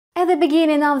At the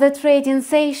beginning of the trading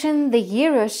session, the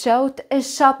euro showed a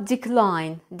sharp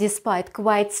decline, despite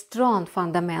quite strong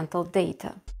fundamental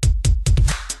data.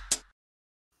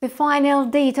 The final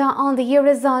data on the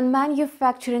eurozone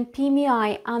manufacturing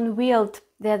PMI unveiled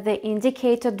that the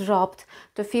indicator dropped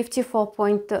to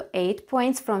 54.8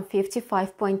 points from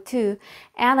 55.2.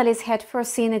 Analysts had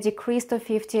foreseen a decrease to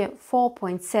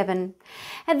 54.7.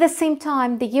 At the same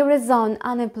time, the eurozone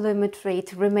unemployment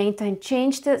rate remained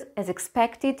unchanged as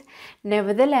expected.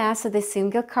 Nevertheless, the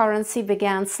single currency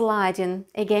began sliding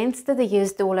against the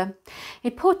US dollar.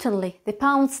 Importantly, the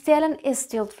pound sterling is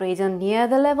still trading near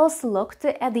the levels locked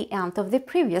at the end of the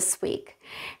previous week.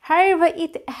 However,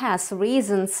 it has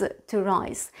reasons to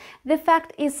rise. The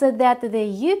fact is that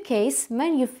the UK's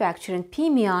manufacturing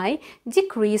PMI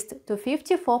decreased to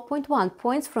 54.1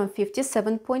 points from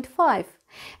 57.5.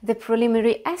 The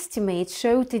preliminary estimate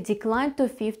showed a decline to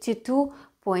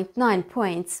 52.9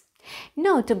 points.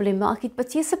 Notably, market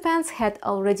participants had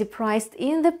already priced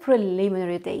in the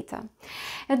preliminary data.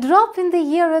 A drop in the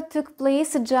euro took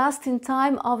place just in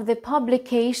time of the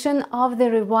publication of the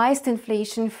revised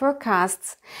inflation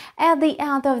forecasts. At the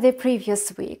end of the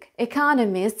previous week,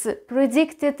 economists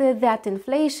predicted that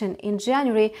inflation in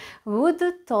January would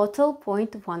total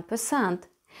 0.1%.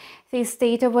 This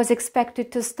data was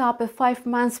expected to stop a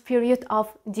 5-month period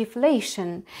of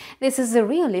deflation. This is a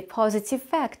really positive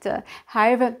factor.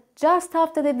 However, just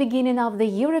after the beginning of the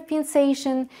European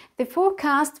session, the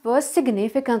forecast was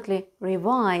significantly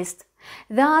revised.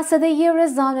 Thus, the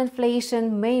eurozone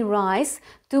inflation may rise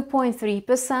to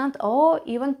 0.3% or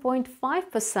even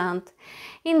 0.5%.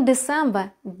 In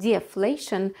December,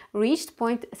 deflation reached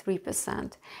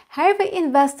 0.3%. However,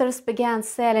 investors began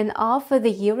selling off the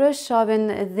euro, showing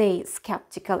their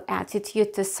skeptical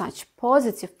attitude to such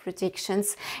positive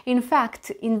predictions. In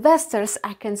fact, investors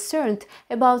are concerned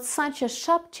about such a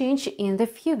sharp change in the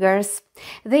figures.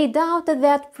 They doubt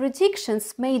that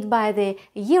predictions made by the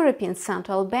European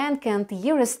Central Bank and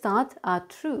Eurostat are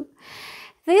true.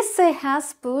 This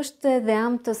has pushed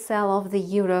them to sell off the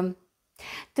euro.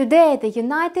 Today, the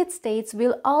United States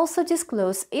will also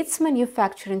disclose its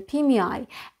manufacturing PMI.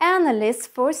 Analysts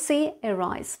foresee a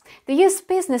rise. The US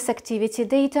business activity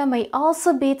data may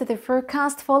also beat the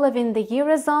forecast following the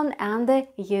eurozone and the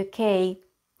UK.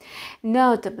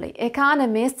 Notably,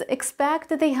 economists expect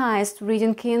the highest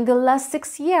reading in the last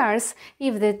 6 years.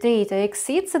 If the data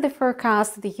exceeds the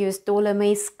forecast, the US dollar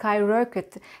may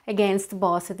skyrocket against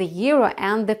both the euro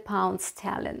and the pound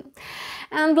sterling.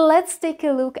 And let's take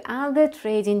a look at the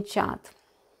trading chart.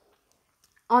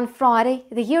 On Friday,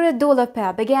 the euro-dollar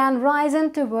pair began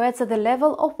rising towards the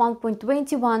level of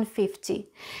 1.2150.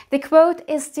 The quote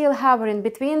is still hovering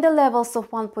between the levels of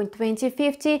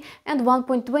 1.2050 and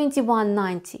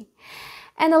 1.2190.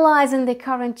 Analyzing the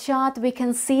current chart, we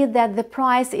can see that the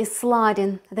price is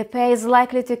sliding. The pair is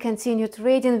likely to continue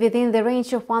trading within the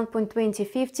range of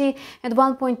 1.2050 and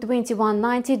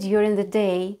 1.2190 during the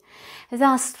day.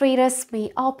 Thus, traders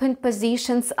may open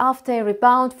positions after a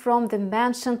rebound from the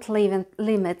mentioned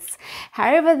limits.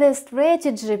 However, the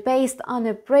strategy based on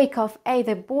a break of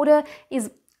either border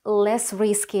is less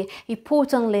risky.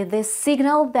 Importantly, the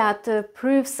signal that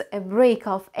proves a break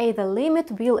of either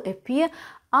limit will appear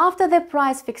after the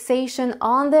price fixation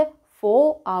on the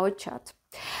 4-hour chart.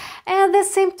 At the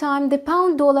same time, the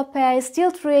pound-dollar pair is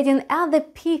still trading at the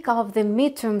peak of the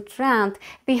midterm trend.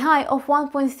 The high of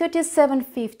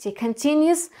 1.3750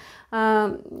 continues.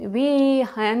 We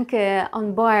hang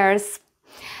on buyers.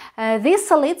 This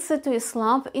leads to a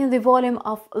slump in the volume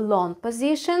of long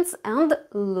positions and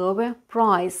lower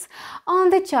price. On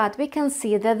the chart, we can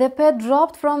see that the pair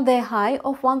dropped from the high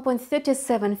of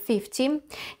 1.3750.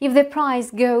 If the price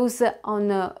goes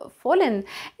on falling,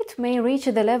 it may reach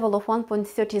the level of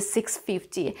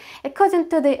 1.3650. According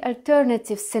to the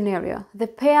alternative scenario, the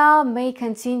pair may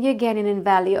continue gaining in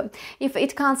value if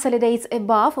it consolidates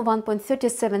above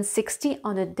 1.3760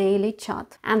 on a daily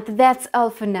chart. And that's all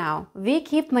for now. We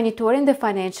keep monitoring the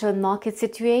financial market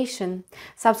situation.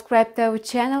 Subscribe to our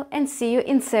channel and see you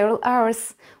in several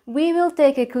hours. We will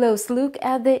take a close look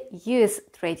at the US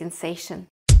trading session.